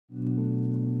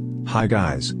Hi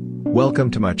guys.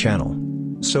 Welcome to my channel.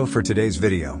 So for today's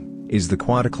video, is the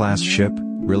Quad class ship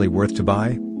really worth to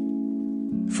buy?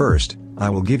 First, I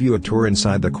will give you a tour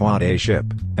inside the Quad A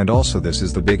ship, and also this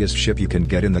is the biggest ship you can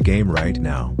get in the game right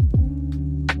now.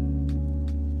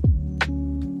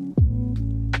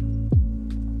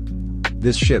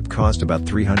 This ship cost about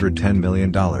 $310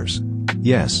 million.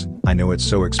 Yes, I know it's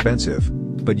so expensive,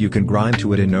 but you can grind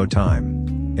to it in no time.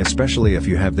 Especially if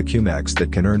you have the QMAX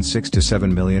that can earn 6 to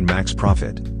 7 million max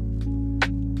profit.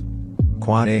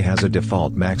 Quad A has a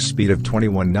default max speed of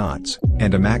 21 knots,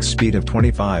 and a max speed of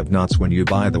 25 knots when you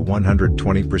buy the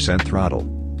 120% throttle.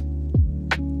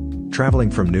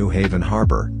 Traveling from New Haven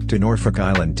Harbor to Norfolk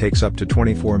Island takes up to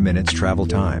 24 minutes travel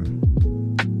time.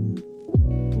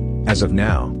 As of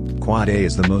now, Quad A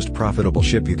is the most profitable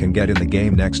ship you can get in the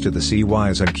game next to the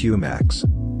CYs and QMAX.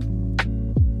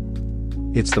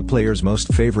 It's the player's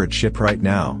most favorite ship right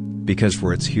now, because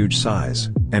for its huge size,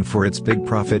 and for its big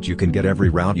profit you can get every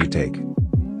route you take.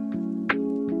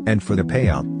 And for the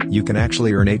payout, you can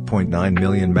actually earn 8.9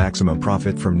 million maximum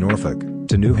profit from Norfolk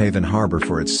to New Haven Harbor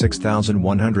for its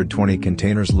 6,120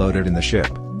 containers loaded in the ship,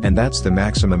 and that's the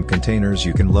maximum containers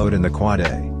you can load in the Quad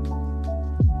A.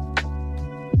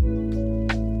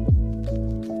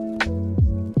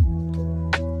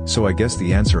 So I guess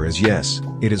the answer is yes,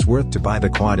 it is worth to buy the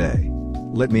Quad A.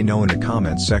 Let me know in the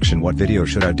comments section what video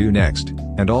should I do next,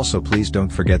 and also please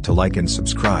don't forget to like and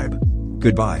subscribe.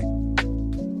 Goodbye.